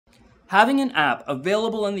Having an app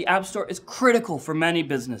available in the App Store is critical for many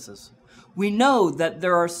businesses. We know that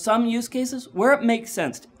there are some use cases where it makes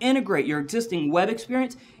sense to integrate your existing web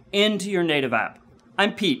experience into your native app.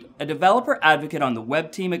 I'm Pete, a developer advocate on the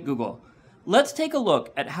web team at Google. Let's take a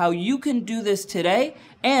look at how you can do this today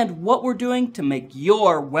and what we're doing to make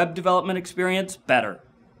your web development experience better.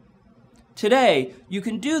 Today, you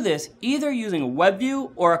can do this either using a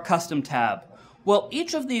WebView or a custom tab. While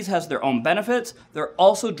each of these has their own benefits, there are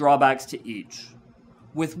also drawbacks to each.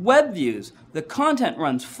 With WebViews, the content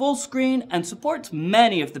runs full screen and supports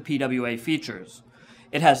many of the PWA features.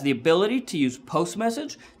 It has the ability to use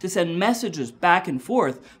post-message to send messages back and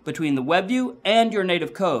forth between the WebView and your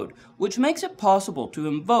native code, which makes it possible to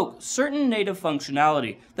invoke certain native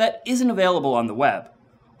functionality that isn't available on the web.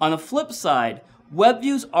 On the flip side,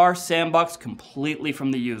 WebViews are sandboxed completely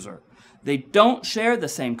from the user. They don't share the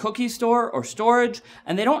same cookie store or storage,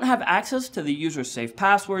 and they don't have access to the user's safe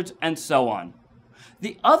passwords, and so on.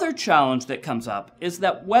 The other challenge that comes up is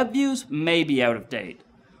that WebViews may be out of date.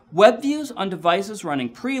 WebViews on devices running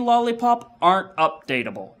pre-Lollipop aren't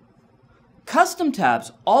updatable. Custom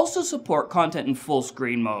tabs also support content in full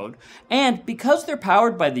screen mode, and because they're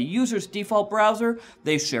powered by the user's default browser,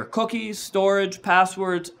 they share cookies, storage,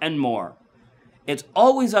 passwords, and more. It's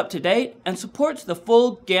always up to date and supports the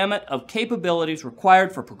full gamut of capabilities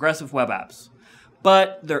required for progressive web apps.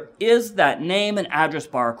 But there is that name and address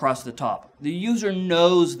bar across the top. The user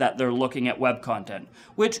knows that they're looking at web content,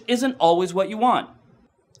 which isn't always what you want.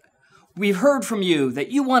 We've heard from you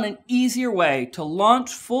that you want an easier way to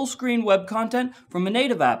launch full-screen web content from a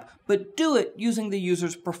native app, but do it using the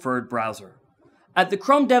user's preferred browser. At the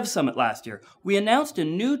Chrome Dev Summit last year, we announced a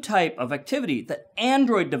new type of activity that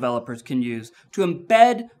Android developers can use to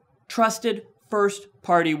embed trusted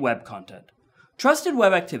first-party web content. Trusted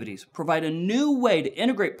web activities provide a new way to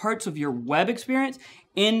integrate parts of your web experience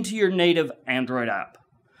into your native Android app.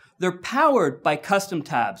 They're powered by custom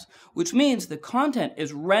tabs, which means the content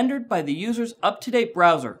is rendered by the user's up-to-date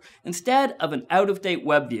browser instead of an out-of-date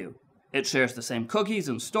web view. It shares the same cookies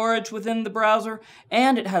and storage within the browser,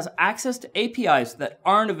 and it has access to APIs that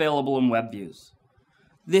aren't available in WebViews.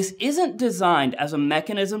 This isn't designed as a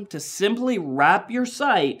mechanism to simply wrap your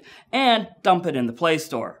site and dump it in the Play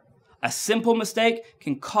Store. A simple mistake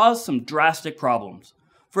can cause some drastic problems.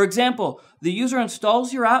 For example, the user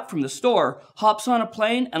installs your app from the store, hops on a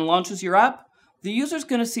plane, and launches your app. The user's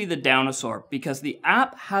going to see the dinosaur because the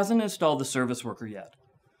app hasn't installed the service worker yet.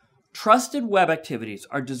 Trusted web activities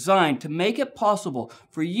are designed to make it possible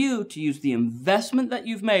for you to use the investment that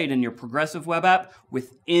you've made in your progressive web app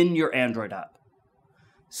within your Android app.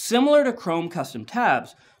 Similar to Chrome custom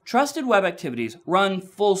tabs, trusted web activities run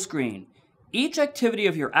full screen. Each activity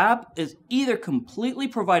of your app is either completely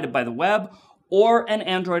provided by the web or an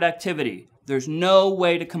Android activity. There's no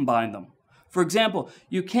way to combine them. For example,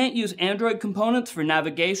 you can't use Android components for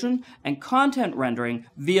navigation and content rendering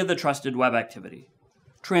via the trusted web activity.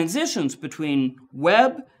 Transitions between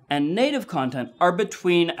web and native content are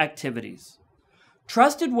between activities.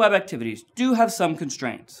 Trusted web activities do have some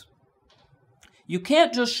constraints. You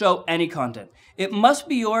can't just show any content. It must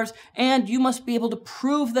be yours, and you must be able to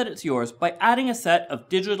prove that it's yours by adding a set of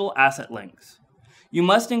digital asset links. You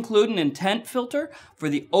must include an intent filter for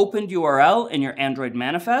the opened URL in your Android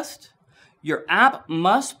manifest. Your app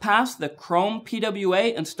must pass the Chrome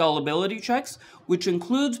PWA installability checks, which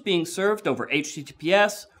includes being served over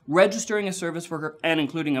HTTPS, registering a service worker, and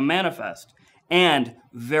including a manifest. And,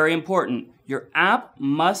 very important, your app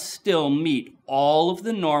must still meet all of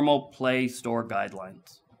the normal Play Store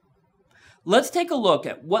guidelines. Let's take a look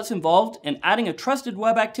at what's involved in adding a trusted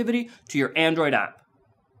web activity to your Android app.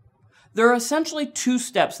 There are essentially two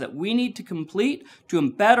steps that we need to complete to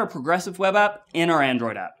embed our progressive web app in our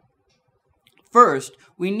Android app. First,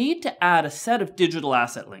 we need to add a set of digital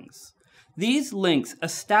asset links. These links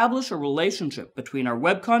establish a relationship between our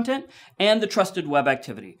web content and the trusted web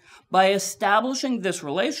activity. By establishing this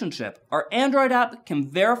relationship, our Android app can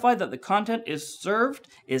verify that the content is served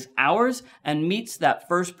is ours and meets that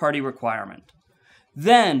first-party requirement.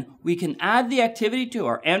 Then, we can add the activity to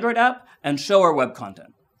our Android app and show our web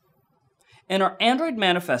content. In our Android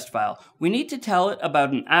manifest file, we need to tell it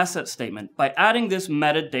about an asset statement by adding this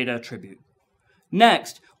metadata attribute.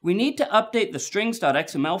 Next, we need to update the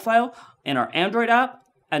strings.xml file in our Android app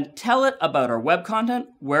and tell it about our web content,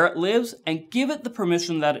 where it lives, and give it the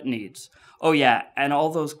permission that it needs. Oh yeah, and all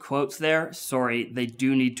those quotes there, sorry, they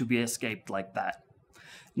do need to be escaped like that.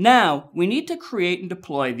 Now, we need to create and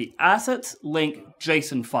deploy the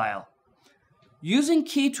assetlinks.json file. Using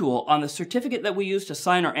KeyTool on the certificate that we use to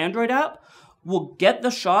sign our Android app, We'll get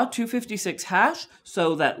the SHA-256 hash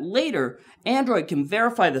so that later Android can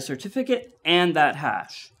verify the certificate and that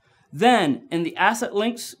hash. Then, in the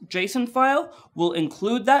assetlinks.json file, we'll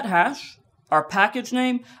include that hash, our package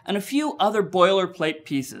name, and a few other boilerplate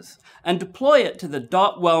pieces, and deploy it to the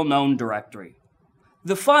 .wellknown directory.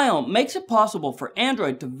 The file makes it possible for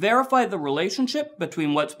Android to verify the relationship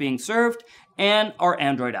between what's being served and our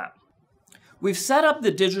Android app. We've set up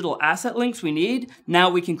the digital asset links we need, now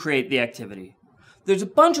we can create the activity. There's a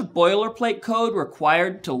bunch of boilerplate code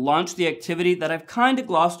required to launch the activity that I've kind of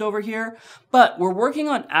glossed over here, but we're working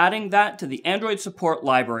on adding that to the Android support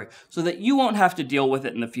library so that you won't have to deal with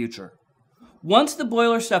it in the future. Once the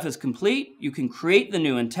boiler stuff is complete, you can create the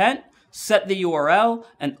new intent, set the URL,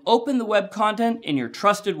 and open the web content in your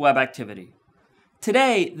trusted web activity.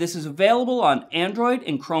 Today, this is available on Android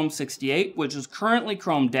in Chrome 68, which is currently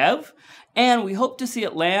Chrome Dev, and we hope to see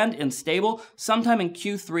it land in stable sometime in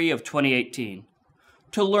Q3 of 2018.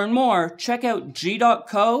 To learn more, check out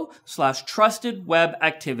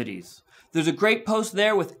g.co/trustedwebactivities. There's a great post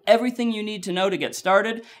there with everything you need to know to get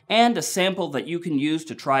started and a sample that you can use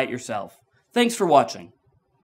to try it yourself. Thanks for watching.